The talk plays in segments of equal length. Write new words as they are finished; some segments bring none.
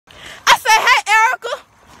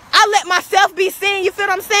myself be seen, you feel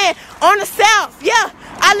what I'm saying? On the self, yeah.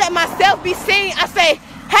 I let myself be seen. I say,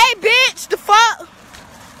 hey, bitch, the fuck?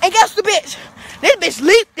 And guess the bitch? This bitch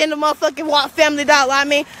leaped in the motherfucking Family Dollar. I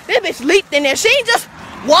mean, this bitch leaped in there. She ain't just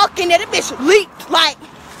walk in there. This bitch leaped like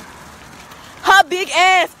her big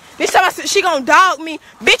ass. Bitch, time I said she gonna dog me.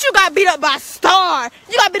 Bitch, you got beat up by a star.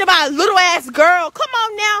 You got beat up by a little ass girl. Come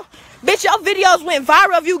on now. Bitch, your videos went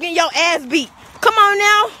viral of you getting your ass beat. Come on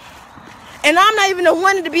now. And I'm not even the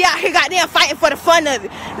one to be out here goddamn fighting for the fun of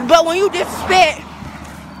it. But when you disrespect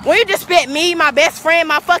me, my best friend,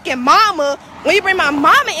 my fucking mama, when you bring my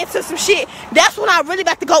mama into some shit, that's when I really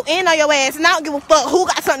got to go in on your ass. And I don't give a fuck who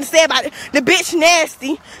got something to say about it. The bitch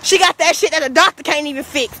nasty. She got that shit that a doctor can't even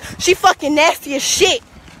fix. She fucking nasty as shit.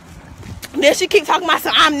 Then she keep talking about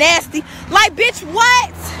some I'm nasty. Like, bitch,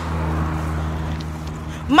 what?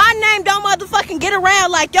 My name don't motherfucking get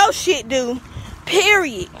around like your shit do.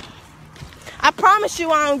 Period. I promise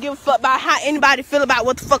you I don't give a fuck about how anybody feel about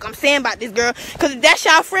what the fuck I'm saying about this girl. Because if that's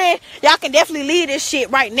y'all friend, y'all can definitely leave this shit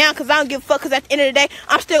right now. Because I don't give a fuck. Because at the end of the day,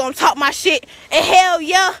 I'm still going to talk my shit. And hell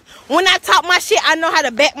yeah, when I talk my shit, I know how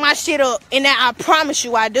to back my shit up. And that I promise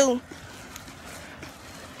you I do.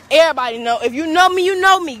 Everybody know. If you know me, you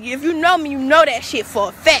know me. If you know me, you know that shit for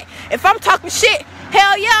a fact. If I'm talking shit,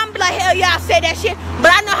 hell yeah, I'm be like, hell yeah, I said that shit.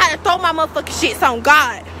 But I know how to throw my motherfucking shits on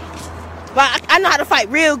God. But I know how to fight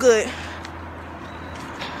real good.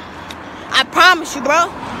 I promise you, bro.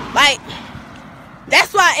 Like,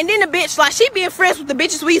 that's why. And then the bitch, like, she being friends with the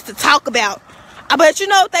bitches we used to talk about. But you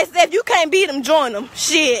know what they say? If you can't beat them, join them.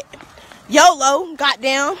 Shit. YOLO,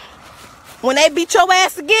 goddamn. When they beat your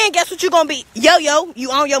ass again, guess what you gonna be? Yo-yo, you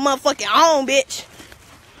on your motherfucking own, bitch.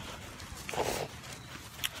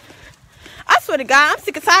 I swear to God, I'm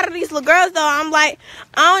sick and tired of these little girls, though. I'm like,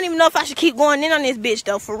 I don't even know if I should keep going in on this bitch,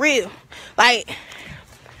 though, for real. Like,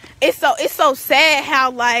 it's so sad how,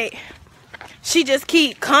 like, she just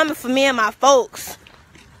keep coming for me and my folks.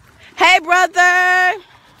 Hey, brother.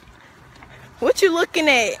 What you looking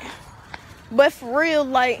at? But for real,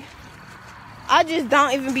 like, I just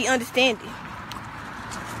don't even be understanding.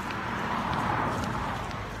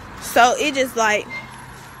 So it just like,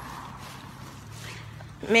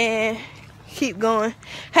 man, keep going.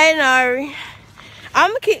 Hey, Nari.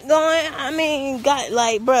 I'ma keep going. I mean, got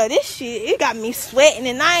like, bro, this shit, it got me sweating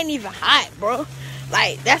and I ain't even hot, bro.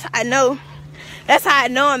 Like, that's how I know. That's how I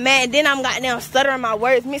know I'm mad. And then I'm goddamn stuttering my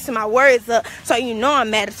words, mixing my words up. So you know I'm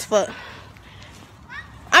mad as fuck.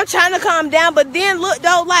 I'm trying to calm down, but then look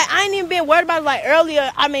though, like I ain't even been worried about it. Like earlier,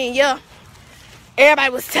 I mean, yeah, everybody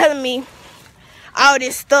was telling me all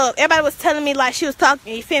this stuff. Everybody was telling me like she was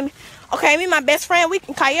talking, you feel me? Okay, me and my best friend, we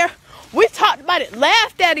talked about it,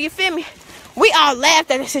 laughed at it, you feel me? We all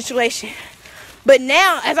laughed at the situation. But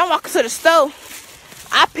now, as I'm walking to the store,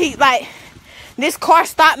 I peeped like this car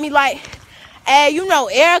stopped me like, hey, you know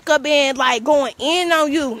Erica been like going in on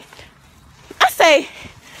you. I say,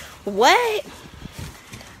 what?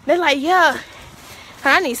 They're like, yeah.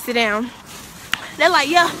 I need to sit down. They're like,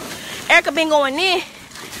 yeah, Erica been going in.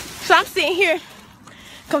 So I'm sitting here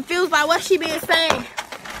confused by what she been saying.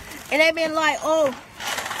 And they been like, oh,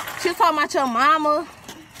 she was talking about your mama,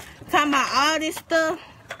 talking about all this stuff.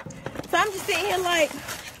 So I'm just sitting here like,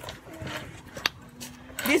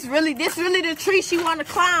 this really the tree she want to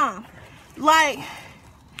climb. Like,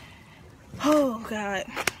 oh God.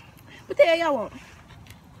 What the hell y'all want?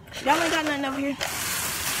 Y'all ain't got nothing over here.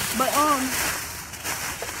 But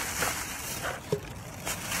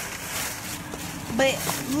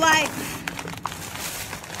like,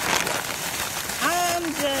 I'm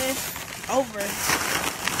just over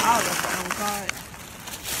all of it, oh God.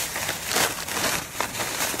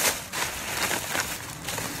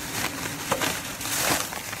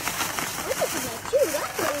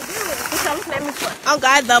 Oh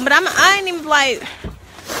God, though, but I ain't even like,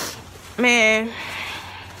 man.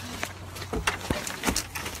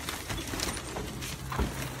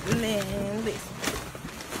 Man, listen.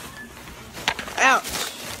 Ouch.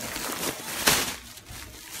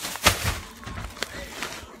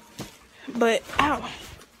 But, ow.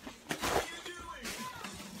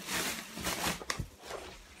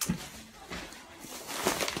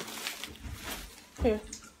 Here.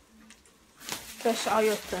 That's all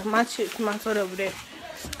your stuff. My chips, my soda over there.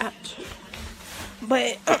 Ouch.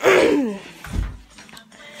 But,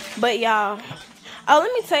 but y'all. Oh,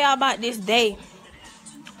 let me tell y'all about this day.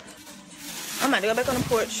 I'm about to go back on the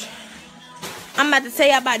porch. I'm about to tell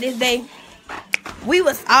y'all about this day.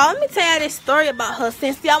 Let me tell y'all this story about her.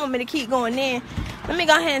 Since y'all want me to keep going in, let me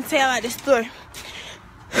go ahead and tell y'all this story.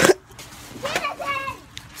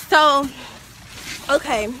 So,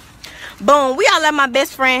 okay. Boom. We all at my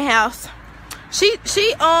best friend's house. She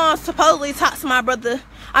supposedly talked to my brother.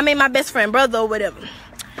 I mean, my best friend brother or whatever.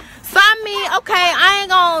 So I mean, okay, I ain't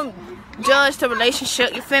gonna judge the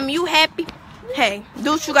relationship. You feel me? You happy? Hey,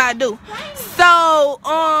 do what you gotta do. So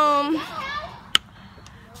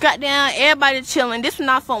goddamn, everybody chilling. This when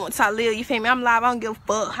I was fucking with Talil, you feel me? I'm live, I don't give a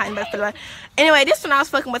fuck how anybody feel like. Anyway, this when I was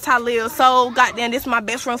fucking with Talil. So goddamn, this is my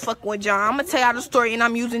best friend fucking with John. I'm gonna tell y'all the story and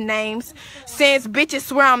I'm using names since bitches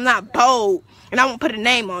swear I'm not bold and I won't put a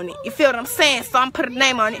name on it. You feel what I'm saying? So I'm putting a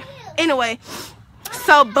name on it. Anyway,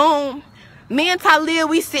 so boom, me and Talil,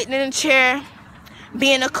 we sitting in a chair,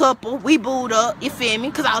 being a couple. We booed up, you feel me?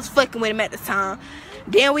 Cause I was fucking with him at the time.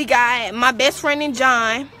 Then we got my best friend and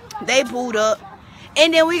John. They booed up.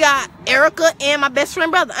 And then we got Erica and my best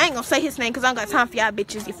friend brother. I ain't gonna say his name because I don't got time for y'all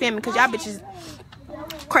bitches. You feel me? Because y'all bitches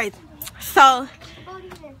crazy. So,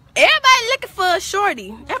 everybody looking for a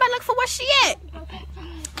shorty. Everybody looking for where she at.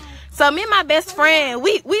 So, me and my best friend,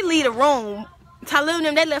 we leave the room. Talil and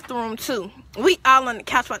them, they left the room too. We all on the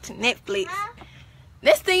couch watching Netflix.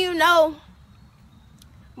 Next thing you know,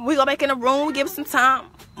 we go back in the room. We give it some time.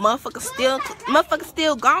 Motherfucker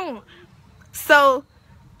still gone. So,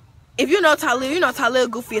 if you know Talil, you know Talil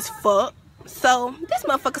goofy as fuck. So, this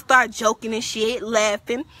motherfucker started joking and shit,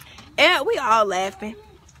 laughing. And we all laughing.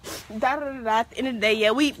 At the end of the day,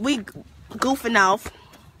 yeah, we goofing off.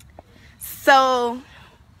 So,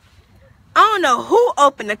 I don't know who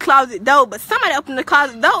opened the closet door, but somebody opened the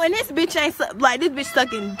closet door, and this bitch ain't, like, this bitch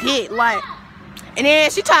sucking dick, like. And then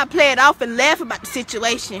she tried to play it off and laugh about the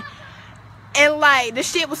situation. And, like, the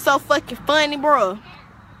shit was so fucking funny, bro.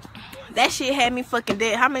 That shit had me fucking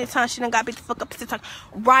dead. How many times she done got beat the fuck up?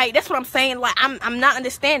 Right, that's what I'm saying. Like, I'm not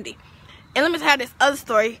understanding. And let me tell you this other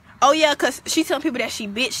story. Oh, yeah, because she telling people that she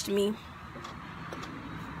bitched me.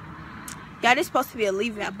 Yeah, this supposed to be a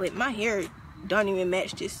leave out, but my hair don't even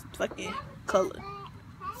match this fucking color.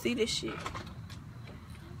 See this shit?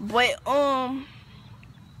 But,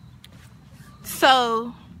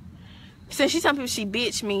 so, since she telling people she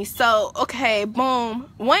bitched me, so, okay,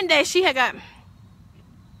 boom. One day she had got...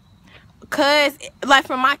 Cause, like,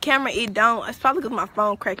 from my camera, it don't. It's probably because my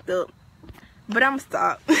phone cracked up. But I'm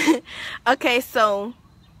stop. Okay, so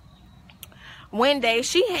one day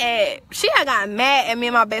she had got mad at me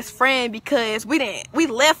and my best friend because we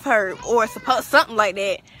left her or something like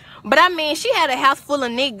that. But I mean, she had a house full of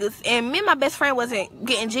niggas, and me and my best friend wasn't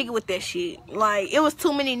getting jiggy with that shit. Like, it was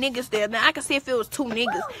too many niggas there. Now I can see if it was 2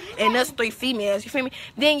 niggas and us 3 females. You feel me?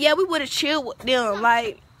 Then yeah, we would have chilled with them.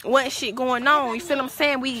 Like, what shit going on? You feel what I'm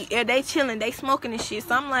saying? They chilling, they smoking and shit.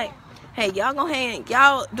 So I'm like, hey, y'all go ahead,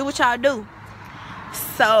 y'all do what y'all do.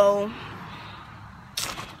 So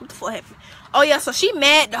what the fuck happened? Oh yeah, so she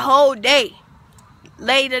mad the whole day.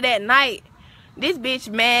 Later that night, this bitch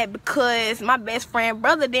mad because my best friend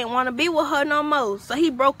brother didn't want to be with her no more. So he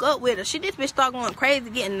broke up with her. This bitch started going crazy,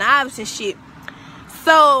 getting knives and shit.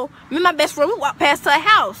 So me and my best friend, we walked past her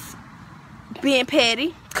house, being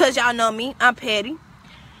petty. Cause y'all know me, I'm petty.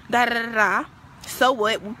 So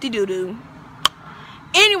what? Whoop-de-doo-doo.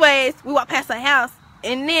 Anyways, we walked past her house,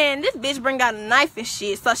 and then this bitch bring out a knife and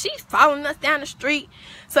shit. So she's following us down the street.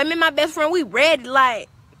 So me and my best friend, we ready, like,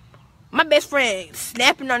 my best friend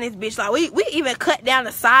snapping on this bitch. Like, we even cut down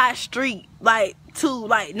the side street, like, to,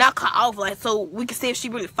 like, knock her off, like, so we can see if she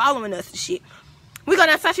really following us and shit. We go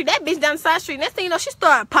down the side street, that bitch down the side street. Next thing you know, she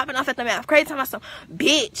started popping off at the mouth. Crazy time I said,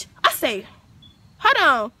 bitch. I say, hold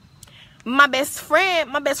on. My best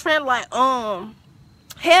friend like,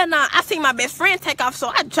 hell nah. I seen my best friend take off, so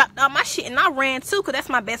I dropped all my shit and I ran too, cause that's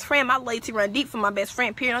my best friend. My loyalty run deep for my best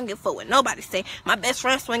friend, period. I don't give a fuck what nobody say. My best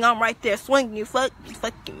friend swing on right there, swinging you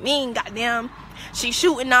fucking mean, goddamn. She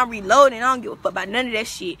shooting, I'm reloading. I don't give a fuck about none of that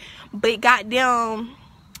shit. But goddamn,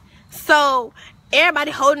 so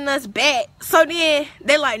everybody holding us back. So then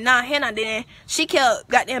they like, nah, Hannah. Then she kept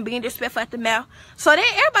goddamn being disrespectful at the mouth. So then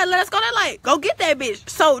everybody let us go. They like, go get that bitch.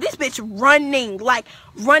 So this bitch running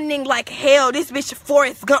like hell. This bitch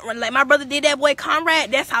Forrest Gump running. Like my brother did that boy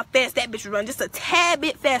Conrad. That's how fast that bitch run. Just a tad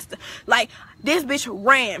bit faster. Like this bitch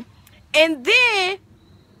ran. And then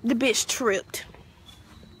the bitch tripped.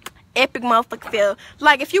 Epic motherfucker fail.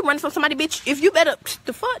 Like if you run from somebody, bitch, if you better,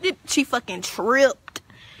 the fuck, she fucking tripped.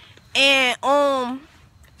 And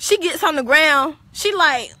she gets on the ground. She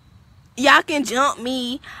like, y'all can jump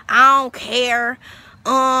me, I don't care.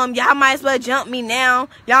 Y'all might as well jump me now.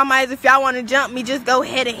 Y'all might as, if y'all want to jump me, just go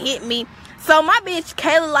ahead and hit me. So my bitch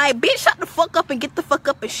Kayla like, bitch, shut the fuck up and get the fuck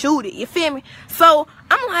up and shoot it. You feel me? So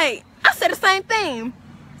I'm like, I said the same thing.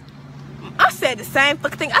 I said the same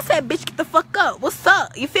fucking thing. I said, bitch, get the fuck up. What's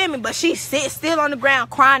up? You feel me? But she still on the ground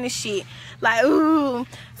crying and shit. Like, ooh.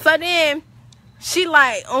 So then she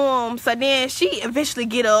like, so then she eventually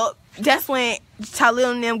get up that's when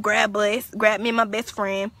Talil and them grab me and my best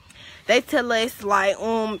friend. They tell us, like,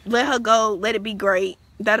 let her go, let it be great,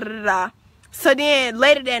 da-da-da-da. So then,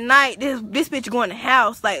 later that night, this bitch going to the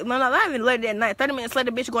house. Like, no, not even later that night. 30 minutes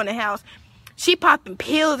later, bitch going to the house. She popping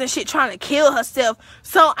pills and shit, trying to kill herself.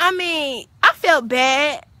 So, I mean, I felt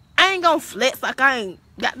bad. I ain't gonna flex like I ain't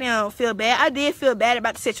goddamn feel bad. I did feel bad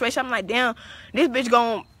about the situation. I'm like, damn, this bitch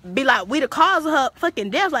gonna be like, we the cause of her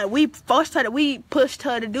fucking death. Like, we pushed her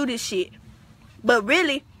to do this shit. But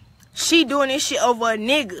really, she doing this shit over a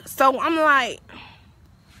nigga. So, I'm like,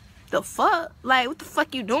 the fuck? Like, what the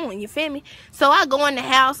fuck you doing? You feel me? So I go in the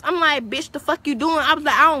house. I'm like, bitch, the fuck you doing? I was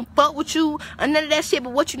like, I don't fuck with you or none of that shit.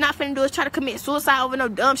 But what you not finna do is try to commit suicide over no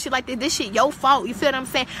dumb shit like this. This shit your fault. You feel what I'm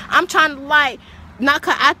saying? I'm trying to, like, knock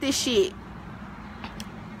her out this shit.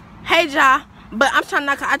 Hey, Ja. But I'm trying to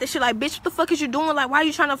knock her out this shit. Like, bitch, what the fuck is you doing? Like, why are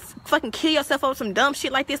you trying to fucking kill yourself over some dumb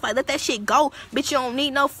shit like this? Like, let that shit go. Bitch, you don't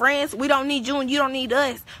need no friends. We don't need you and you don't need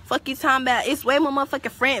us. Fuck you talking about. It's way more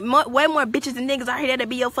motherfucking friend. Way more bitches and niggas out here that'll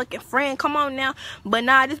be your fucking friend. Come on now. But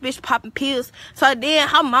nah, this bitch popping pills. So then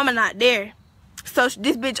her mama not there. So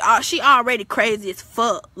this bitch, she already crazy as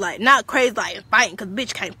fuck. Like, not crazy like fighting, because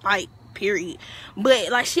bitch can't fight, period.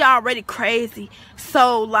 But, like, she already crazy.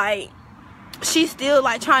 So, like, she's still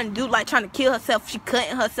like trying to kill herself. She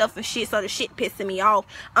cutting herself and shit, so the shit pissing me off.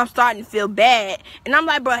 I'm starting to feel bad. And I'm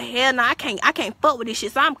like, bro, hell no, I can't fuck with this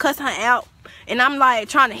shit. So I'm cussing her out. And I'm like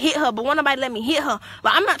trying to hit her, but won't nobody let me hit her.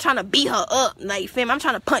 Like, I'm not trying to beat her up, like, you feel me? I'm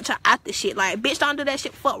trying to punch her out the shit. Like, bitch, don't do that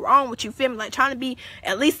shit. Fuck wrong with you, feel me? Like, trying to be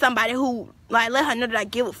at least somebody who, like, let her know that I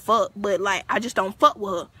give a fuck. But, like, I just don't fuck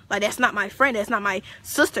with her. Like, that's not my friend. That's not my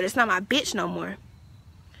sister. That's not my bitch no more.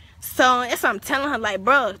 So that's what I'm telling her, like,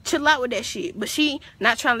 bro, chill out with that shit. But she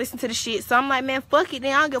not trying to listen to the shit. So I'm like, man, fuck it.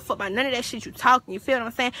 Then I don't give a fuck about none of that shit you talking. You feel what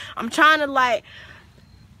I'm saying? I'm trying to, like,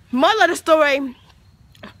 moral of the story.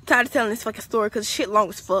 I'm tired of telling this fucking story because shit long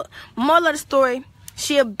as fuck. Moral of the story,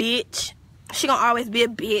 she a bitch. She gonna always be a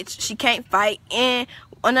bitch. She can't fight. And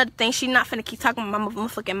another thing, she not finna keep talking about my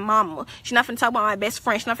motherfucking mama. She not finna talk about my best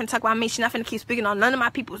friend. She not finna talk about me. She not finna keep speaking on none of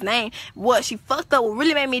my people's name. What she fucked up, what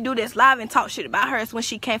really made me do this live and talk shit about her is when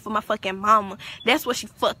she came for my fucking mama. That's what she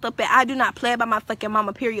fucked up at. I do not play about my fucking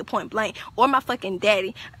mama, period, point blank. Or my fucking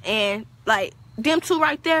daddy. And, like, them two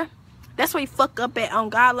right there, that's where you fuck up at, on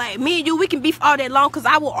God. Like, me and you, we can beef all day long because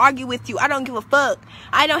I will argue with you. I don't give a fuck.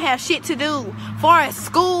 I don't have shit to do. Far as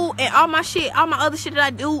school and all my shit, all my other shit that I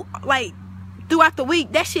do, like, throughout the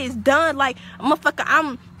week, that shit is done. Like, motherfucker,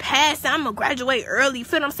 I'm passing. I'm gonna graduate early. You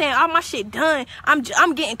feel what I'm saying? All my shit done. I'm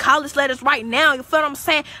getting college letters right now. You feel what I'm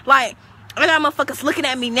saying? Like, I got motherfuckers looking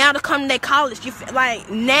at me now to come to their college. You feel,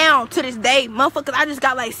 like, now, to this day, motherfuckers, I just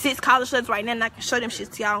got like 6 college letters right now, and I can show them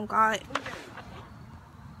shit to y'all on God.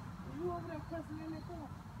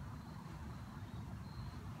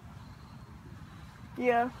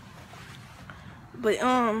 Yeah. But,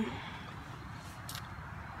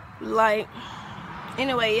 like,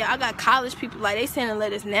 anyway, yeah, I got college people, like, they sending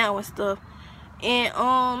letters now and stuff.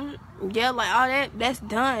 And, yeah, like, all that's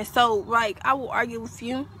done. So, like, I will argue with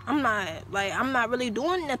you. I'm not really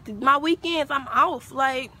doing nothing. My weekends, I'm off.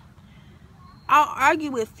 Like, I'll argue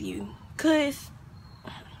with you. Because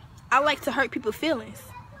I like to hurt people's feelings.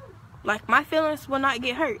 Like, my feelings will not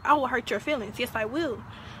get hurt. I will hurt your feelings. Yes, I will.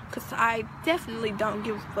 Because I definitely don't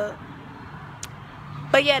give a fuck.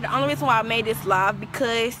 But yeah, the only reason why I made this live,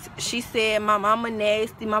 because she said my mama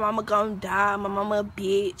nasty, my mama gonna die, my mama a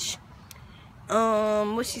bitch.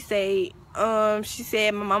 What she say? She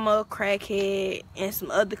said my mama a crackhead and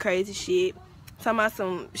some other crazy shit. Talking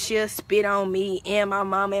about she'll spit on me and my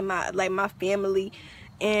mom and my family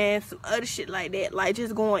and some other shit like that. Like,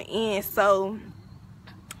 just going in. So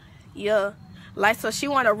yeah, like, so she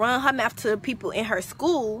want to run her mouth to people in her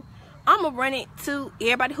school. I'ma run it to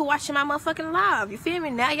everybody who watching my motherfucking live. You feel me?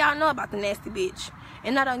 Now y'all know about the nasty bitch.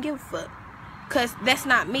 And I don't give a fuck. Because that's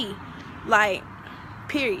not me. Like,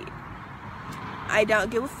 period. I don't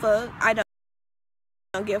give a fuck. I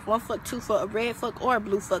don't give one fuck, two fuck, a red fuck, or a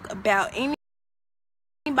blue fuck about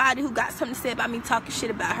anybody who got something to say about me talking shit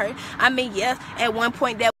about her. I mean, yes, at one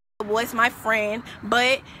point that was my friend.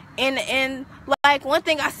 But, and like, one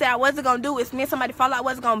thing I said I wasn't going to do is me and somebody fall out, I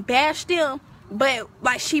wasn't going to bash them. But,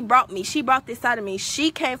 like, she brought this out of me.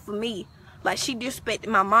 She came for me. Like, she disrespected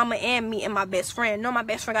my mama and me and my best friend. No, my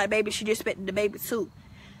best friend got a baby. She disrespected the baby, too.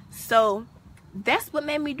 So, that's what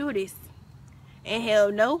made me do this. And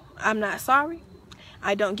hell no, I'm not sorry.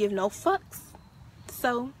 I don't give no fucks.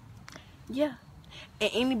 So, yeah. And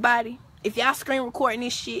anybody, if y'all screen recording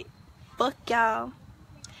this shit, fuck y'all.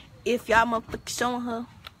 If y'all motherfucking showing her,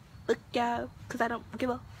 fuck y'all. Because I don't give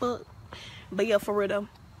a fuck. But, yeah, for real, though.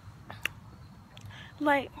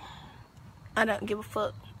 Like, I don't give a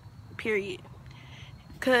fuck. Period.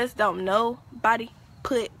 Cause don't nobody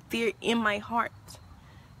put fear in my heart.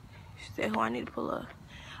 She said, who I need to pull up?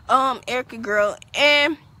 Erica girl.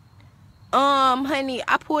 And honey,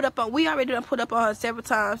 I pulled up on, we already done pulled up on her several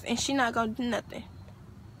times, and she not gonna do nothing.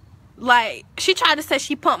 Like, she tried to say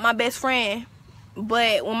she pumped my best friend,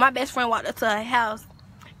 but when my best friend walked up to her house,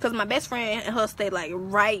 because my best friend and her stayed like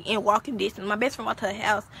right in walking distance, my best friend walked to her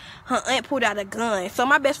house, her aunt pulled out a gun, so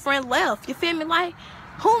my best friend left. You feel me? Like,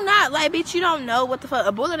 who not? Like, bitch, you don't know what the fuck.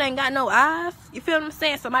 A bullet ain't got no eyes. You feel what I'm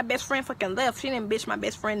saying? So my best friend fucking left. She didn't bitch my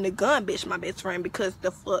best friend. The gun bitch my best friend, because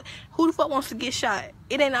the fuck, who the fuck wants to get shot?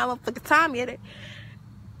 It ain't our motherfucking time yet.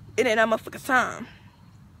 It ain't our motherfucking time.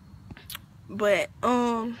 But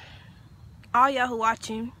all y'all who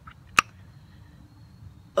watching,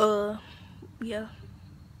 yeah,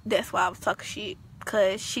 that's why I was talking shit,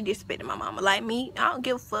 because she disrespected my mama. Like me, I don't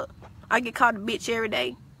give a fuck. I get called a bitch every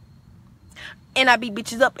day, and I beat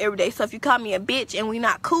bitches up every day. So if you call me a bitch and we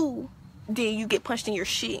not cool, then you get punched in your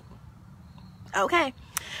shit. Okay?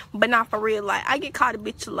 But not for real. Like, I get called a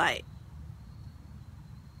bitch a lot,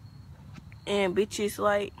 and bitches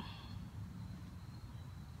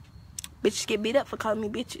get beat up for calling me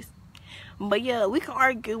bitches. But yeah, we can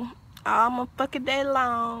argue all motherfucking day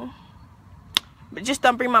long, but just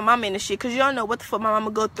don't bring my mama in the shit, because you don't know what the fuck my mama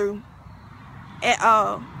go through at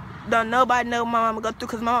all. Don't nobody know what my mama go through,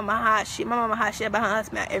 because my mama hot shit. My mama hot shit about her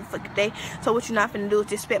husband every fucking day. So what you not finna do is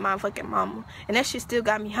disrespect my fucking mama. And that shit still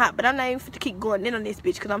got me hot. But I'm not even finna keep going in on this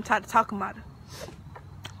bitch, because I'm tired of talking about her.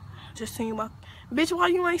 Just seeing my bitch, why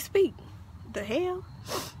you ain't speak? The hell?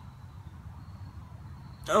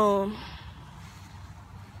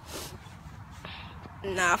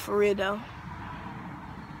 Nah, for real though.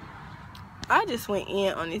 I just went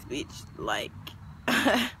in on this bitch, like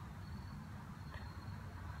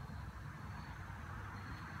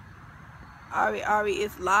Ari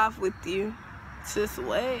is live with you. Sis,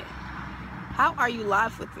 what? How are you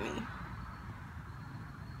live with me?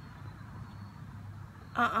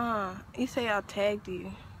 You say I tagged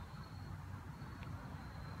you.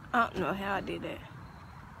 I don't know how I did that.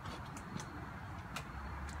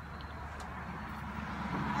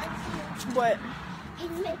 What?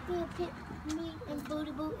 Can you make me and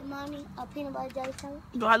Booty Boot and Mommy a peanut butter jelly sandwich?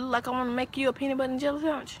 Do I look like I want to make you a peanut butter and jelly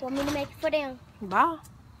sandwich? Want me to make it for them? Bye.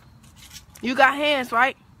 You got hands,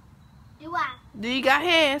 right? Do I? Do you got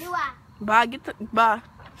hands? Do I? Bye. Get the bye.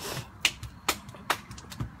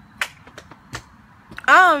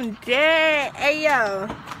 I'm dead. Hey yo,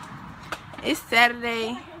 it's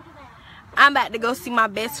Saturday. I'm about to go see my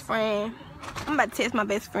best friend. I'm about to text my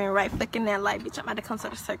best friend right fucking that light, bitch. I'm about to come to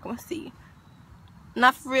the circle and see you.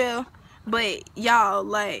 Not for real, but y'all,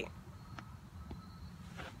 like,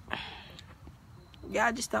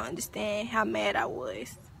 y'all just don't understand how mad I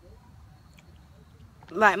was.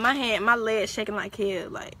 Like, my leg shaking like hell.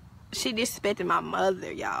 Like, she disrespected my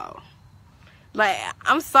mother, y'all. Like,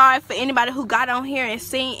 I'm sorry for anybody who got on here and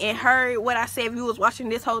seen and heard what I said if you was watching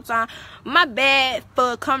this whole time. My bad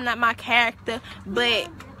for coming at my character, but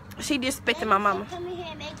she disrespected my mama. Come here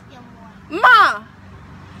and make them one. Ma,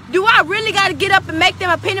 do I really gotta get up and make them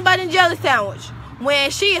a peanut butter and jelly sandwich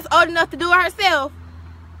when she is old enough to do it herself?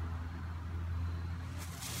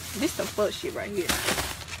 This some fuck shit right here.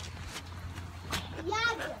 Yeah.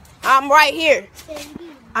 I'm right here.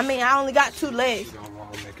 I mean, I only got 2 legs.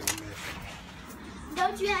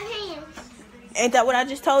 Don't you have hands? Ain't that what I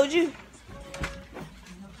just told you?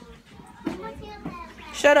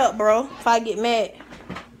 Shut up, bro, if I get mad.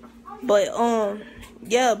 But,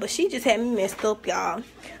 yeah, but she just had me messed up, y'all.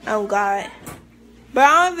 Oh, God. But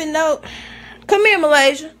I don't even know. Come here,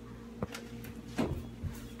 Malaysia.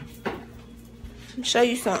 Let me show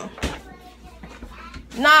you something.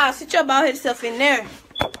 Nah, sit your bald headed self in there.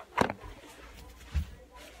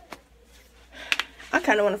 I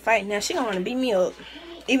kind of want to fight now. She don't want to beat me up.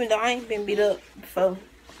 Even though I ain't been beat up before.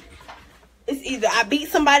 It's either I beat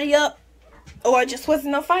somebody up or it just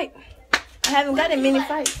wasn't no fight. I haven't got in many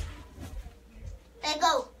fights. Let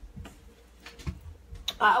go.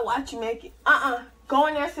 I'll watch you make it. Go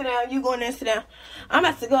in there, sit down. You go in there, sit down. I'm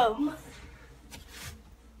about to go.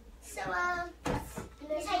 So,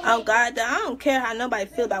 Oh, God, I don't care how nobody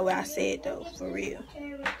feel about what I said, though. For real.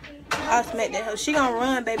 I'll smack that hoe. She gonna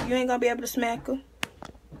run, baby. You ain't gonna be able to smack her.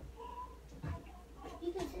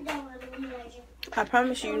 you can sit down with me, Elijah. I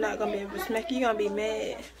promise you're not gonna be able to smack her. You gonna be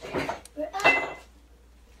mad.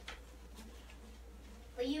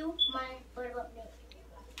 For you, mine, what about me?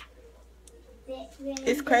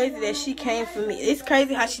 It's crazy that she came for me. It's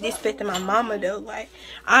crazy how she disrespected my mama, though. Like,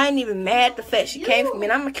 I ain't even mad at the fact she came for me.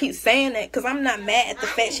 And I'm gonna keep saying that because I'm not mad at the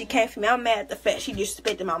fact she came for me. I'm mad at the fact she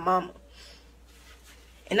disrespected my mama.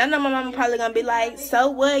 And I know my mama probably gonna be like, so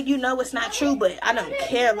what? You know it's not true, but I don't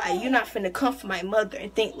care. Like, you're not finna come for my mother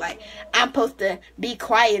and think like I'm supposed to be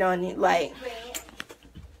quiet on it. Like,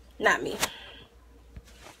 not me.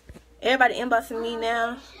 Everybody inboxing me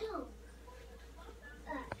now.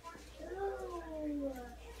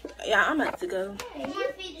 Yeah, I'm about to go.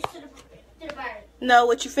 No,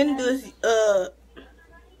 what you finna do is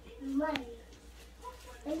Money.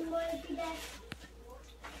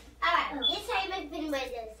 Alright, this how you make peanut butter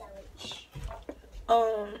sandwich.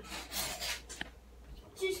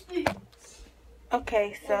 2 spoons.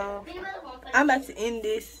 Okay, so I'm about to end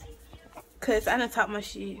this because I done talk my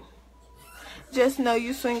shit. Just know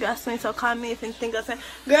you swing, I swing, so call me if anything else.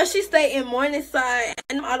 Girl, she stay in Morningside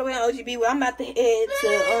and I'm all the way on OGB. Well, I'm about to head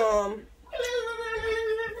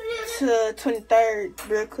to 23rd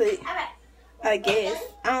real quick. I guess.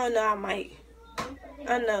 I don't know, I might.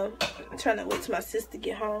 I know. I'm trying to wait till my sister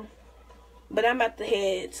get home. But I'm about to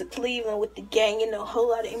head to Cleveland with the gang, you know, a whole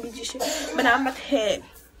lot of MBG shit. But I'm about to head.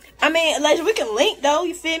 I mean, like, we can link, though,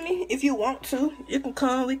 you feel me? If you want to. You can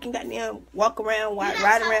come, we can goddamn walk around,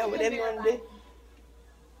 ride around, whatever you want to do.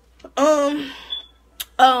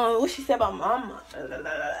 What she said about mama?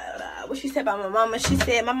 What she said about my mama? She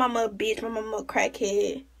said, my mama a bitch, my mama a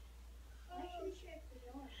crackhead.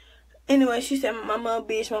 Anyway, she said my mama a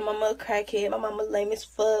bitch, my mama a crackhead, my mama lame as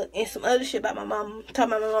fuck, and some other shit about my mama,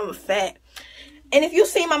 talking about my mama fat. And if you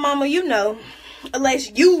see my mama, you know,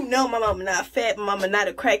 unless you know my mama not fat, my mama not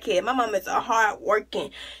a crackhead. My mama is a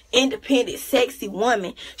hard-working, independent, sexy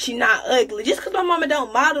woman. She not ugly. Just because my mama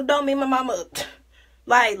don't model don't mean my mama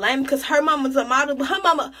like lame, because her mama's a model, but her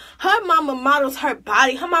mama models her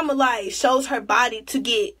body. Her mama like shows her body to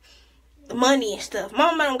get money and stuff. My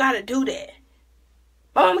mama don't gotta do that.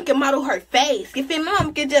 My mama can model her face. You feel me? My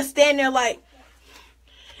mama can just stand there like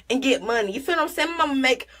and get money. You feel what I'm saying? My mama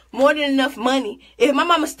make more than enough money. If my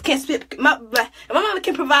mama can my mama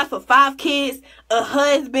can provide for 5 kids, a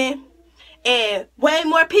husband, and way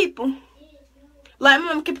more people. Like my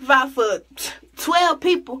mama can provide for 12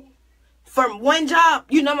 people from one job.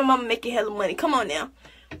 You know my mama making hella money. Come on now.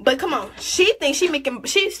 But come on. She thinks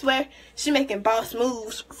she swear she making boss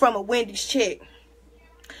moves from a Wendy's check.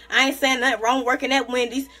 I ain't saying nothing wrong working at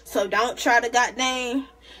Wendy's, so don't try to goddamn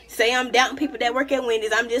say I'm doubting people that work at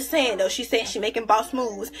Wendy's. I'm just saying, though, she said she making boss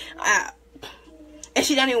moves. And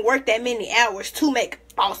she don't even work that many hours to make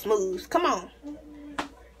boss moves. Come on.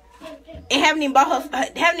 And haven't even bought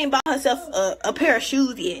herself a pair of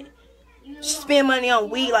shoes yet. She spend money on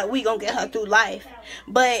weed like we gonna get her through life.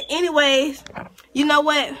 But anyways, you know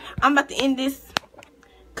what? I'm about to end this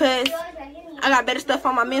because I got better stuff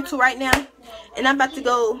on my mental right now. And I'm about to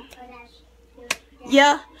go.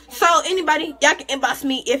 Yeah. So anybody, y'all can inbox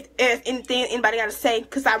me if there's anything anybody got to say,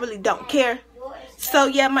 because I really don't care. So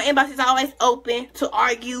yeah, my inbox is always open to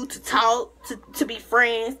argue, to talk, to be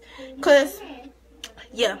friends. Because,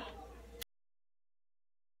 yeah.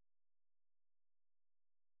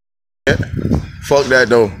 Fuck that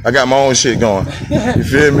though. I got my own shit going. You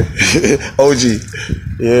feel me? OG.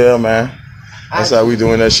 Yeah, man. That's how we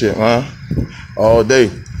doing that shit, man. All day.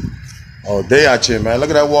 All day out here, man. Look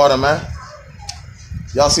at that water, man.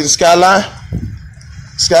 Y'all see the skyline?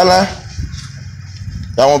 Skyline?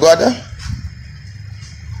 Y'all wanna go out there?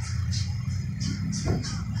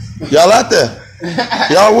 Y'all out there?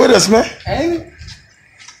 Y'all with us, man?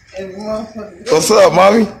 What's up,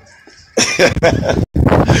 mommy?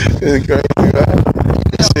 It's crazy, man.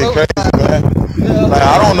 This shit crazy, man. Like,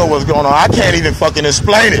 I don't know what's going on. I can't even fucking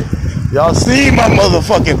explain it. Y'all see my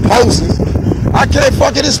motherfucking posts. I can't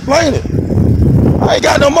fucking explain it. I ain't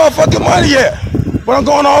got no motherfucking money yet. But I'm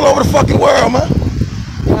going all over the fucking world, man.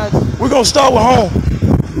 We're gonna start with home.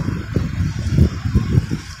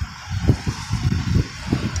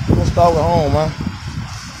 We're gonna start with home, man.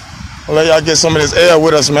 I'll let y'all get some of this air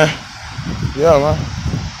with us, man. Yeah, man.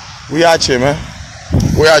 We out here, man.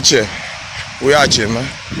 We out here. We out here, man.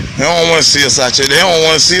 They don't want to see us out here. They don't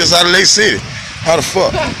want to see us out of Lake City. How the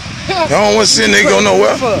fuck? They don't want to see a nigga go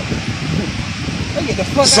nowhere.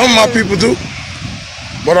 Some of my people do,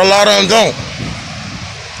 but a lot of them don't.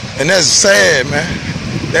 And that's sad, man.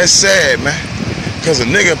 That's sad, man. Because a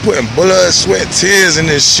nigga putting blood, sweat, tears in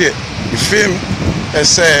this shit. You feel me? That's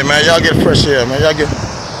sad, man. Y'all get fresh air, man. Y'all get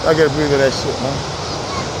a breathe of that shit, man.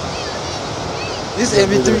 This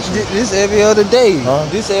every other day. Huh?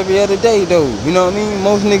 This every other day, though. You know what I mean?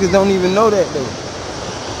 Most niggas don't even know that, though.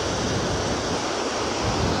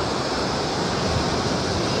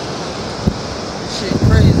 Shit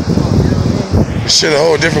crazy, you know what I mean? Shit, a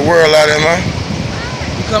whole different world out there, man.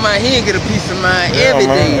 You come out here and get a peace of mind every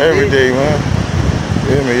day. day. Every day, man.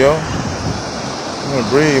 You hear me, yo? I'm gonna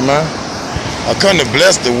breathe, man. I come to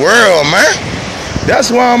bless the world, man.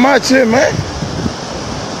 That's why I'm out here, man.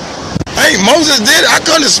 Hey, Moses did it. I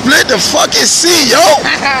come to split the fucking sea, yo.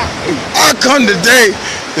 I come today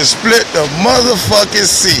to split the motherfucking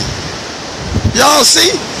sea. Y'all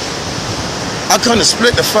see? I come to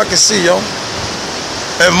split the fucking sea, yo.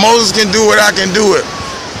 If Moses can do it, I can do it.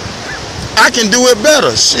 I can do it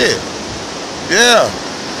better. Shit. Yeah.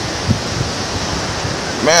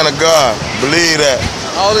 Man of God, believe that.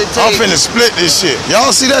 All it takes. I'm finna split this shit.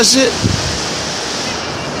 Y'all see that shit?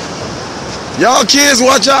 Y'all kids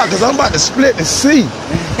watch out, cause I'm about to split the sea.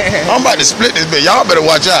 I'm about to split this bitch. Y'all better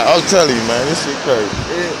watch out. I'm telling you, man, this shit crazy.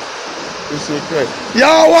 This shit crazy.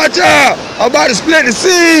 Y'all watch out. I'm about to split the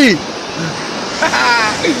sea.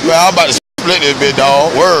 Man, I'm about to split this bitch,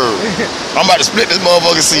 dog. Word. I'm about to split this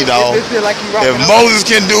motherfucking sea, dog. If Moses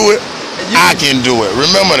can do it, I can do it.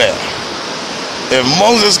 Remember that. If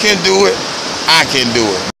Moses can do it, I can do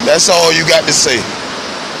it. That's all you got to say.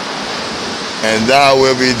 And thou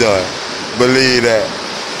will be done. Believe that.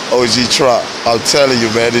 OG Trop. I'm telling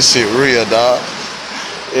you, man, this shit real, dog.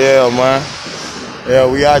 Yeah, man. Yeah,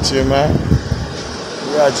 we out here, man.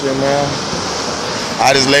 We out here, man.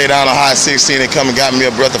 I just laid down a hot 16 and come and got me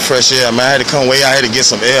a breath of fresh air, man. I had to come way out here to get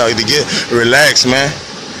some air, to get relaxed, man.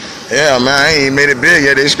 Yeah, man, I ain't even made it big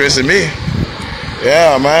yet. They stressing me.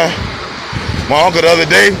 Yeah, man. My uncle the other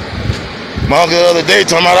day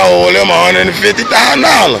told me I owe them $150,000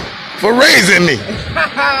 for raising me.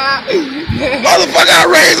 Motherfucker, I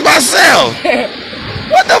raised myself.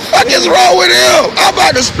 What the fuck is wrong with him? I'm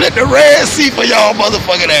about to split the Red Sea for y'all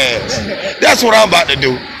motherfucking ass. That's what I'm about to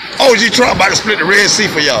do. OG Trump about to split the Red Sea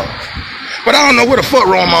for y'all. But I don't know what the fuck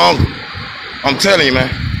wrong with my uncle. I'm telling you, man.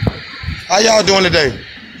 How y'all doing today?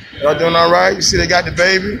 Y'all doing all right? You see they got the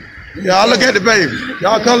baby? Y'all look at the baby.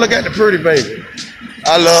 Y'all come look at the pretty baby.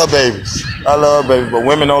 I love babies. I love babies, but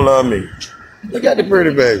women don't love me. Look at the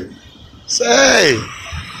pretty baby. Say, hey.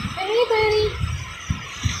 Hey, buddy.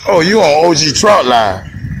 Oh, you on OG Trout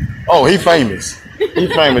line. Oh, he famous. He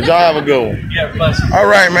famous. Y'all have a good one. Yeah, bless you. All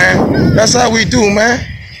right, man. That's how we do, man.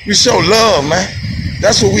 We show love, man.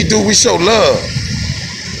 That's what we do. We show love.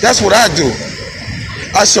 That's what I do.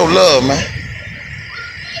 I show love, man.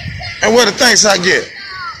 And what the thanks I get?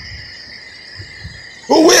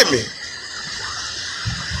 Who with me?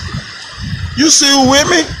 You see who with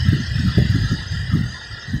me?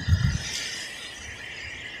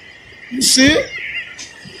 You see it?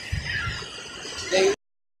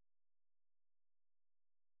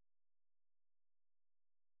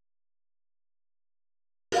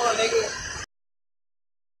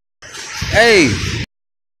 Hey,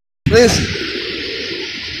 listen.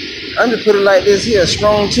 I'm just put it like this here. A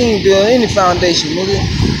strong team build any foundation, nigga.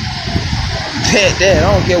 Bet that.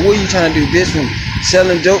 I don't care what you trying to do. Bitch, from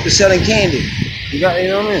selling dope to selling candy. You know what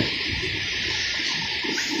I mean?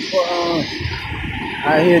 Well,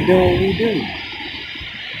 out here doing what we do.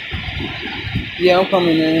 Yeah, I'm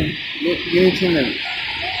coming, man. Give me 2 minutes.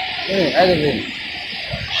 Yeah, out of here.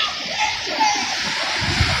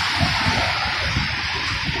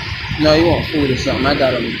 No, you want food or something? I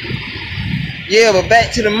got them. Yeah, but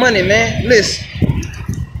back to the money, man. Listen.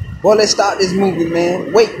 Boy, let's start this movie,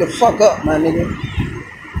 man. Wake the fuck up, my nigga.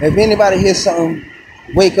 If anybody hears something,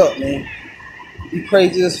 wake up, man. You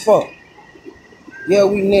crazy as fuck. Yeah,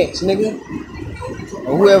 we next, nigga.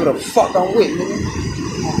 Or whoever the fuck I'm with,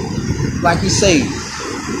 nigga. Like you say,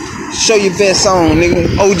 show your best song,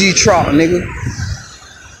 nigga. OG Trop, nigga.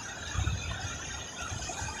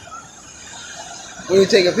 When you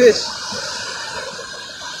take a piss,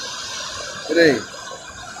 it ain't.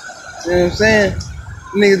 See what I'm saying?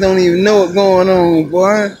 Niggas don't even know what's going on,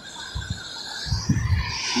 boy.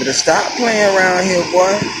 Better stop playing around here,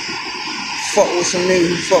 boy. Fuck with some niggas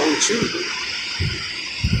who fuck with you.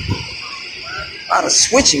 A lot of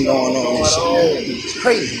switching going on and shit. It's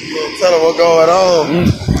crazy. You don't tell them what's going on.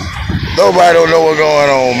 Nobody don't know what's going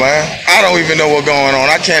on, man. I don't even know what's going on.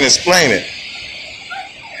 I can't explain it.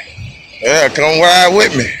 Yeah, come ride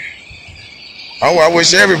with me. I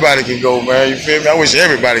wish everybody could go, man. You feel me? I wish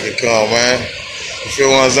everybody could come, man. You feel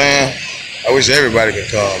what I'm saying? I wish everybody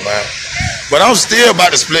could come, man. But I'm still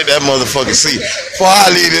about to split that motherfucking seat. Before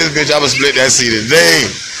I leave this bitch, I'm gonna split that seat today.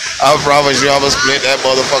 I promise you, I'm gonna split that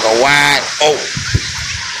motherfucker wide open.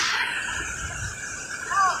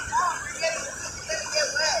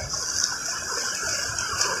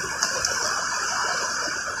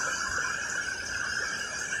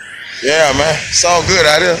 Yeah, man. It's all good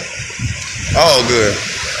out here. All good.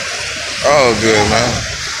 All good, man.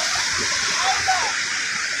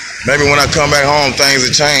 Maybe when I come back home, things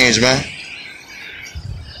will change, man.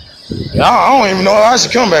 I don't even know if I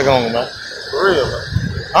should come back home, man. For real, man.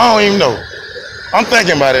 I don't even know. I'm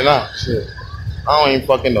thinking about it now. Shit. I don't even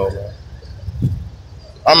fucking know, man.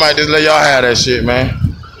 I might just let y'all have that shit, man.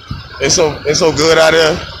 It's so good out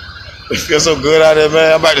there. It feels so good out there,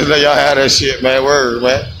 man. I might just let y'all have that shit, man. Word,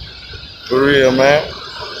 man. For real, man.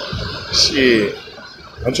 Shit.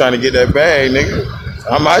 I'm trying to get that bag, nigga.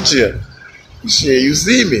 I'm out here. Shit, you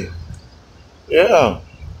see me. Yeah.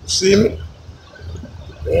 You see me?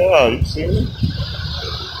 Yeah, you see me?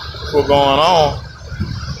 What's going on?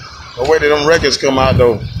 But wait till them records come out,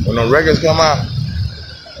 though. When them records come out,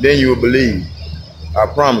 then you will believe. I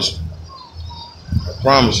promise you. I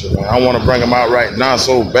promise you, man. I want to bring them out right now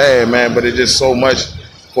so bad, man. But it's just so much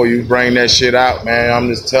before you bring that shit out, man. I'm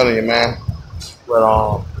just telling you, man. But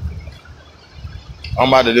I'm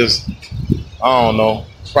about to just, I don't know,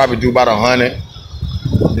 probably do about 100.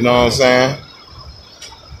 You know what I'm saying?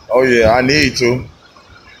 Oh yeah, I need to.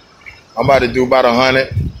 I'm about to do about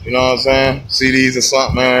 100. You know what I'm saying? CDs or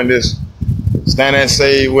something, man. Just Stand That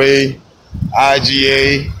Save Way,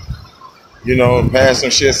 IGA. You know, pass some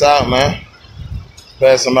shits out, man.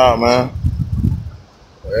 Pass them out, man.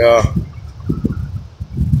 Yeah.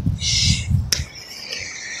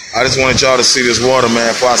 I just wanted y'all to see this water,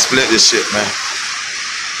 man, before I split this shit, man.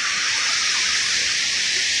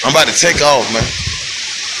 I'm about to take off, man.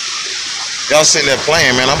 Y'all sitting there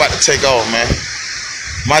playing, man. I'm about to take off, man.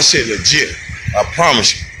 My shit legit. I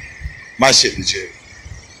promise you. My shit legit.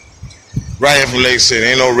 Right here from Lake City.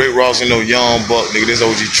 Ain't no Rick Ross, ain't no Young Buck, nigga. This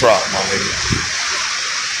OG Trop, my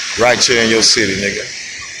nigga. Right here in your city, nigga.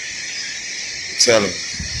 Tell him.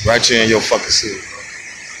 Right here in your fucking city.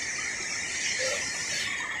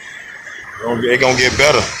 It gonna get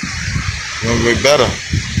better. It gonna get better.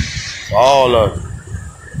 For all of it.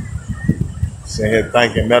 Sitting here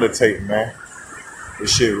thinking, meditating, man.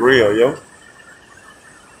 This shit real, yo.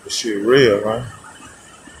 This shit real, man.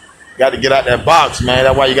 Got to get out that box, man.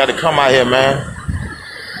 That's why you got to come out here, man.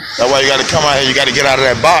 That's why you got to come out here. You got to get out of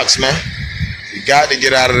that box, man. You got to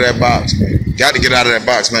get out of that box, man. You got to get out of that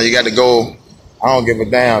box, man. You got to go. I don't give a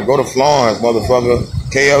damn. Go to Florence, motherfucker.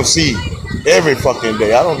 KFC. Every fucking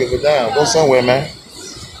day. I don't give a damn. Go somewhere, man.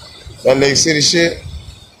 That Lake City shit,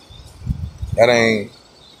 that ain't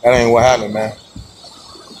what happened, man.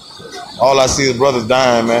 All I see is brothers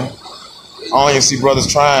dying, man. I don't even see brothers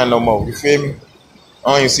trying no more. You feel me?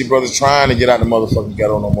 I don't even see brothers trying to get out the motherfucking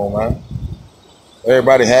ghetto no more, man.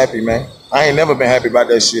 Everybody happy, man. I ain't never been happy about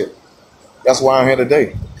that shit. That's why I'm here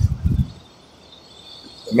today.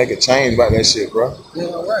 To make a change about that shit, bro. Yeah,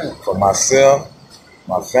 right. For myself,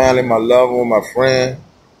 my family, my loved one, my friend,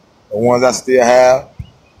 the ones I still have,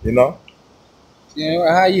 you know? Yeah,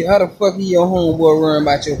 how the fuck he your homeboy worrying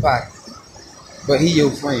about your pocket? But he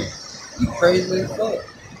your friend. You crazy as fuck.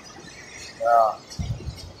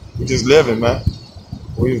 We just living, man.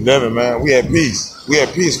 We just living, man. We at peace. We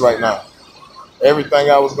at peace right now.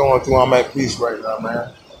 Everything I was going through, I'm at peace right now,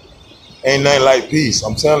 man. Ain't nothing like peace.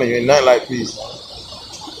 I'm telling you, ain't nothing like peace,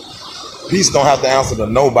 man. Peace don't have to answer to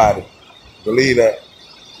nobody. Believe that.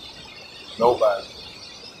 Nobody.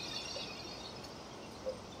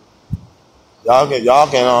 Y'all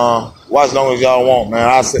can watch as long as y'all want, man.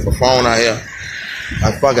 I'll sit my phone out here.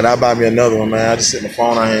 Fuck it, I'll buy me another one, man. I just sit my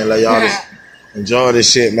phone out here and let y'all just enjoy this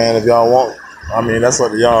shit, man. If y'all want, I mean, that's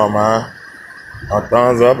up to y'all, man. A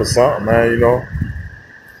thumbs up or something, man. You know,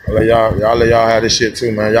 let y'all have this shit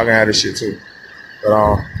too, man. Y'all can have this shit too.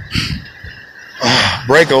 But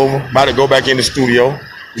break over. About to go back in the studio.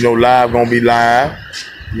 You know, live gonna be live.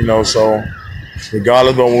 You know, so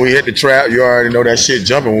regardless of when we hit the trap, you already know that shit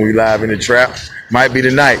jumping when we live in the trap. Might be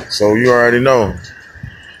tonight, so you already know.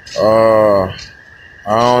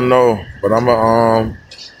 I don't know, but I'm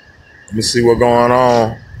let me see what's going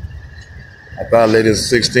on. I thought I laid this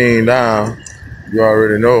 16 down. You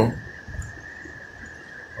already know.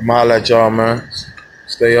 I'm holla at y'all, man.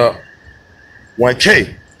 Stay up.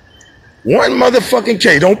 1K. 1 motherfucking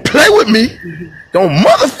K. Don't play with me. Don't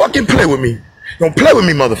motherfucking play with me. Don't play with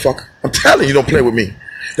me, motherfucker. I'm telling you, don't play with me.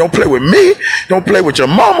 Don't play with me. Don't play with your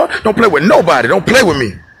mama. Don't play with nobody. Don't play with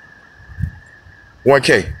me.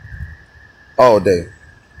 1K. All day.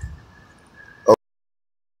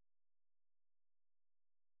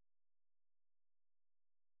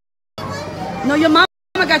 No, your mama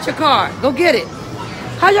got your card. Go get it.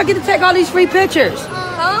 How y'all get to take all these free pictures?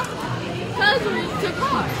 Huh? Because we took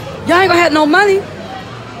card. Y'all ain't gonna have no money.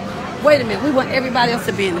 Wait a minute. We want everybody else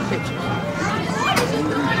to be in the picture.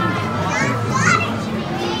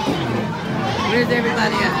 Where's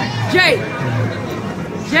everybody at?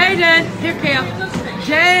 Jaden. Here, Cam.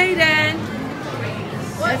 Jaden.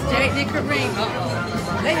 That's Jaden and Kareem.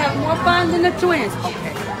 Uh-oh. They have more fun than the twins.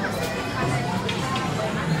 Okay.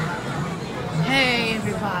 Hey,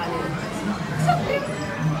 everybody.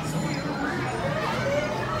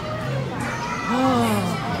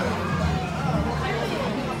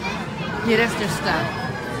 Yeah, that's their stuff.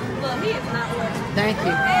 Look, he is not working. Thank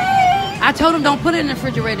you. I told him don't put it in the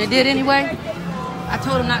refrigerator. They did anyway. I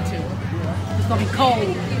told him not to. It's gonna be cold.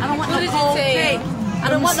 I don't want no cold cake. I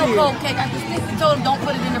don't want no cold cake. I just told him don't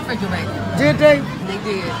put it in the refrigerator. Did they? They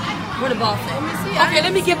did. Where the boss at? Let me see. Okay,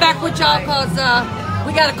 let me get back with y'all because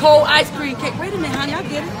we got a cold ice cream cake. Wait a minute, honey. I'll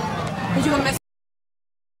get it. Because you gonna mess.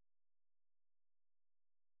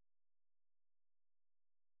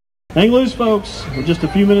 Hang loose, folks. We're just a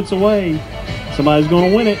few minutes away. Somebody's going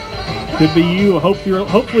to win it. Could be you.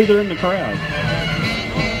 Hopefully they're in the crowd.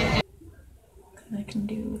 I can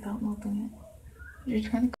do without melting it. You're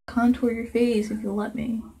trying to contour your face if you'll let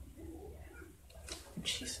me.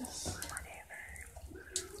 Jesus.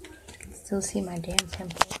 I can still see my damn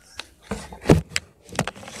pimples.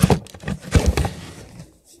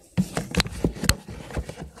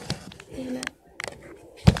 Damn it.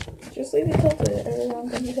 Just leave it tilted. Everyone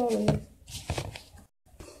thinks it's always.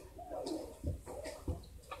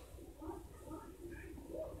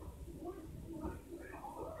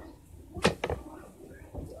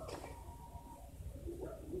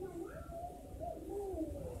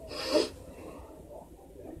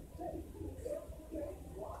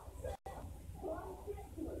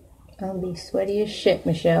 I'll be sweaty as shit,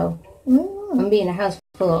 Michelle. I'm gonna be in a house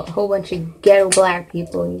full of a whole bunch of ghetto black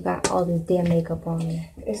people. You got all this damn makeup on me.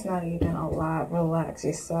 It's not even a lot. Relax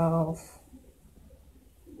yourself.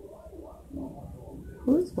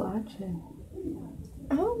 Who's watching?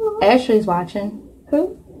 I don't know. Ashley's watching.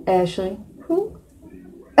 Who? Ashley. Who?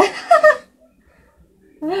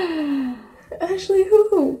 Ashley,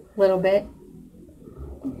 who? Little bit.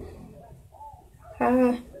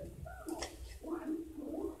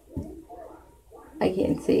 I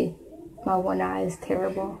can't see. My one eye is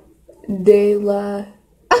terrible. De la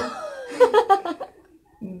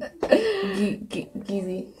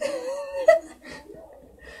Geezy.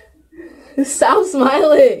 Stop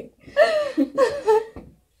smiling.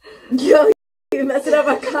 Yo, you messing up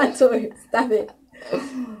my contour. Stop it.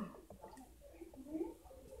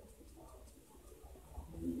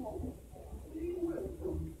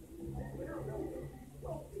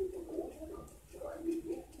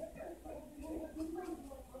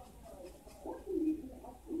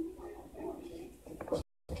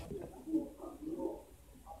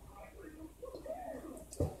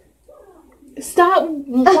 Stop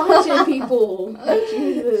watching people.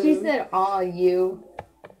 Jesus. She said, "Aw, you."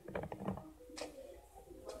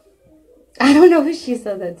 I don't know if she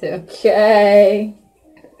said that too. Okay.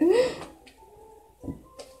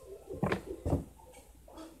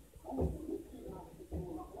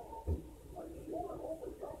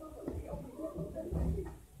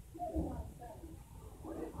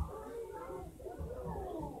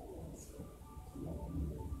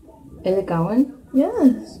 Is it going?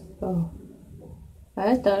 Yes. Oh.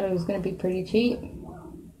 I thought it was gonna be pretty cheap.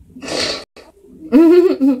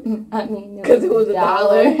 I mean, Because it was $1.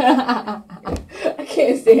 I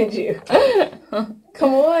can't stand you.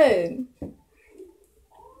 Come on.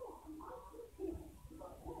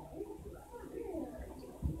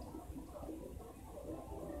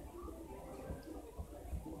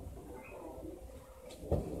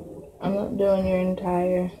 I'm not doing your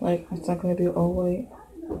entire, like, it's not going to be all white.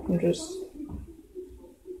 I'm just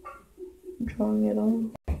drawing it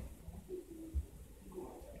on.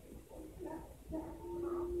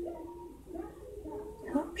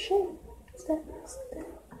 Help shake. Step.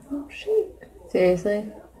 Help shake.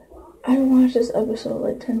 Seriously? I watched this episode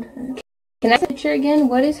like 10 times. Can I see the picture again?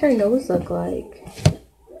 What does her nose look like?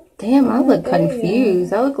 Damn, I look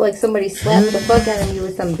confused. I look like somebody slapped the fuck out of me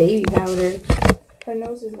with some baby powder. Her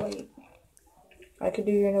nose is white. I could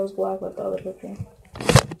do your nose black like the other picture.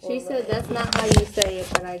 She said that's not how you say it,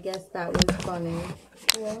 but I guess that was funny.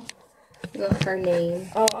 Yeah. Not her name.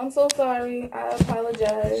 Oh, I'm so sorry. I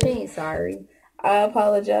apologize. She ain't sorry. I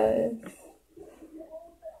apologize.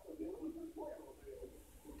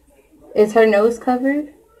 Is her nose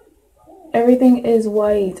covered? Everything is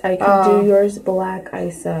white. I can do yours black, I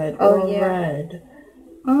said. Oh, or yeah. red.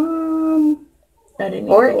 I didn't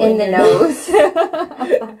mean Or to go in the your nose.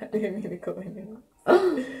 I didn't mean to go in your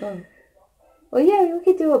nose. Well, yeah, we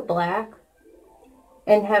could do it black.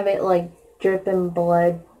 And have it, like, dripping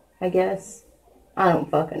blood, I guess. I don't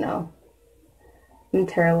fucking know. I'm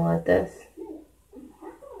terrible at this.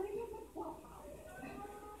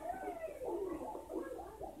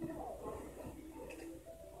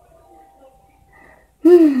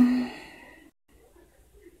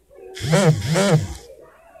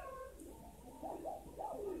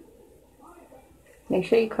 Make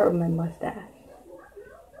sure you curl my mustache.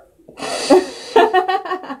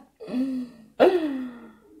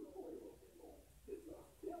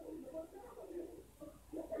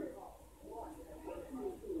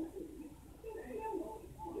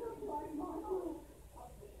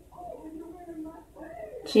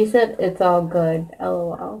 She said it's all good.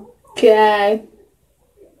 LOL. Okay.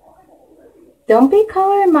 Don't be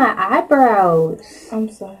coloring my eyebrows. I'm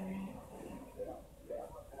sorry.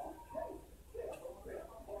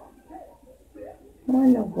 I want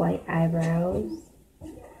no white eyebrows.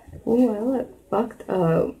 Ooh, I look fucked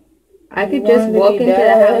up. I could just walk into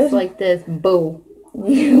the house like this. Boo.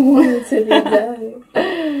 You wanted to be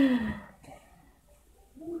dead.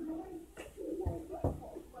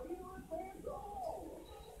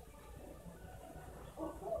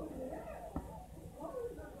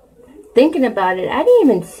 Thinking about it, I didn't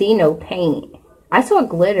even see no paint. I saw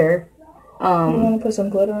glitter. You want to put some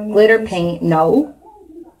glitter on your Glitter face? paint. No.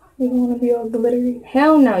 You don't want to be all glittery?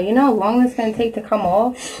 Hell no. You know how long it's going to take to come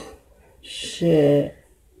off? Shit.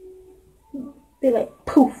 Be like,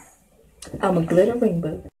 poof. I'm a glitter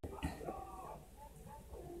rainbow.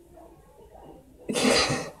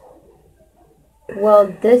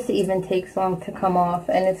 Well, this even takes long to come off,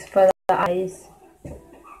 and it's for the eyes.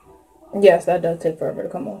 Yes, that does take forever to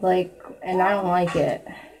come off. Like, and I don't like it.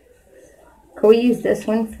 Could we use this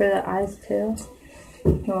one for the eyes too?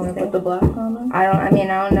 You want to put the black on it? I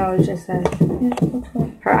don't know. It's just that Yeah, that's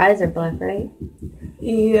fine. her eyes are black, right?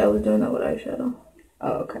 Yeah, I was doing that with eyeshadow.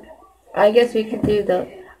 Oh, okay. I guess we could do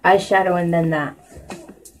the eyeshadow and then that.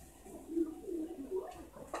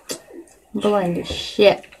 Blend the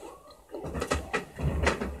shit.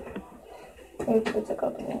 I took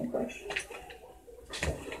out the wrong brush.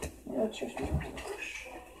 That's your small brush.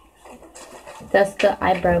 That's the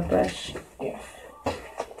eyebrow brush. Yeah.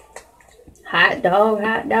 Hot dog,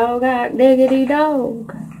 hot diggity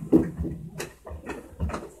dog.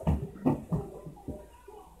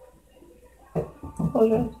 Close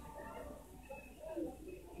your eyes.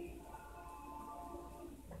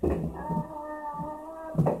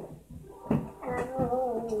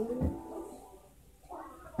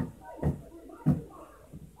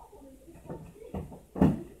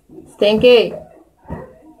 Stinky,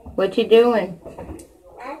 what you doing?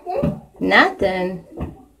 Nothing. Nothing.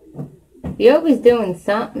 You always doing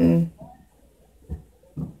something.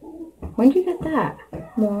 When'd you get that?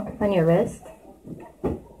 What? On your wrist?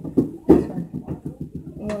 This one.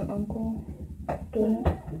 You want uncle doing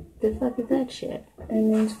it? The fuck is that shit? It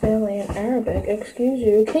means family in Arabic. Excuse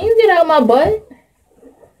you. Can you get out my butt?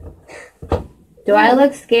 Do I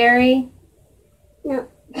look scary? No.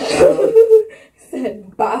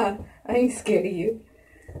 Said bye. I ain't scared of you.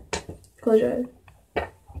 Close your eyes.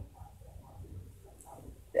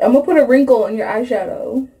 I'm gonna put a wrinkle in your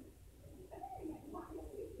eyeshadow.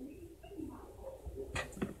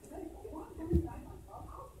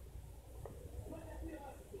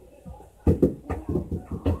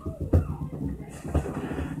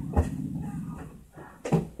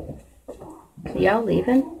 Y'all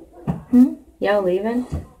leaving? Hmm? Y'all leaving?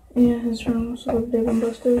 Yeah, his room was with Dave and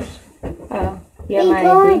Buster's. Oh, yeah, You my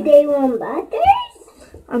going Dave and Buster's?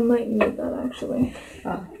 I might need that actually.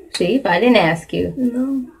 Oh, see, if I didn't ask you.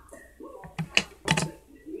 No.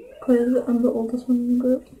 Because I'm the oldest one in the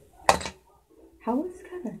group. How old is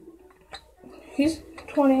Kevin? He's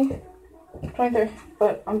 23,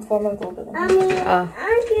 but I'm 4 months older than him. I mean, Oh.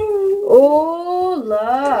 I can. Oh,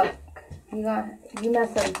 look. You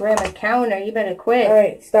messed up grandma's counter. You better quit.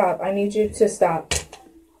 Alright, stop. I need you to stop.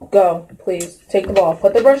 Go, please. Take the ball.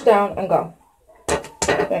 Put the brush down and go.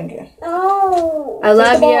 Thank you. Oh. I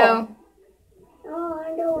love the ball. you. Oh,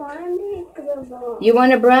 I don't want to take the ball. You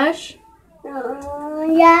want a brush?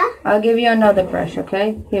 Yeah. I'll give you another brush,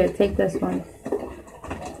 okay? Here, take this one.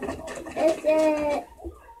 It's a.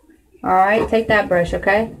 Alright, take that brush,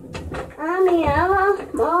 okay? Mommy, I want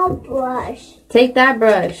a small brush. Take that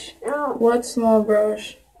brush. No. What small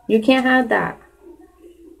brush? You can't have that.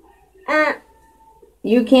 Uh,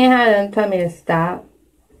 You can't have them tell me to stop.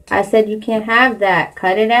 I said you can't have that.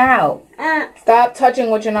 Cut it out. Stop touching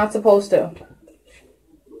what you're not supposed to.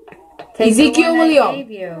 Take Ezekiel the one I William.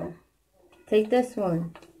 gave you. Take this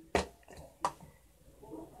one.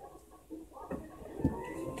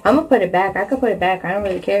 I'm gonna put it back. I can put it back. I don't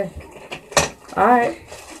really care. Alright.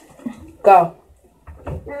 Go.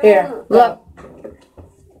 Here. Look.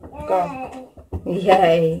 Go.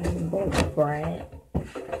 Yay. Brat.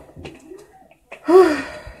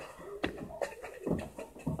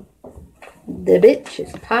 The bitch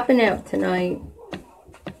is popping out tonight.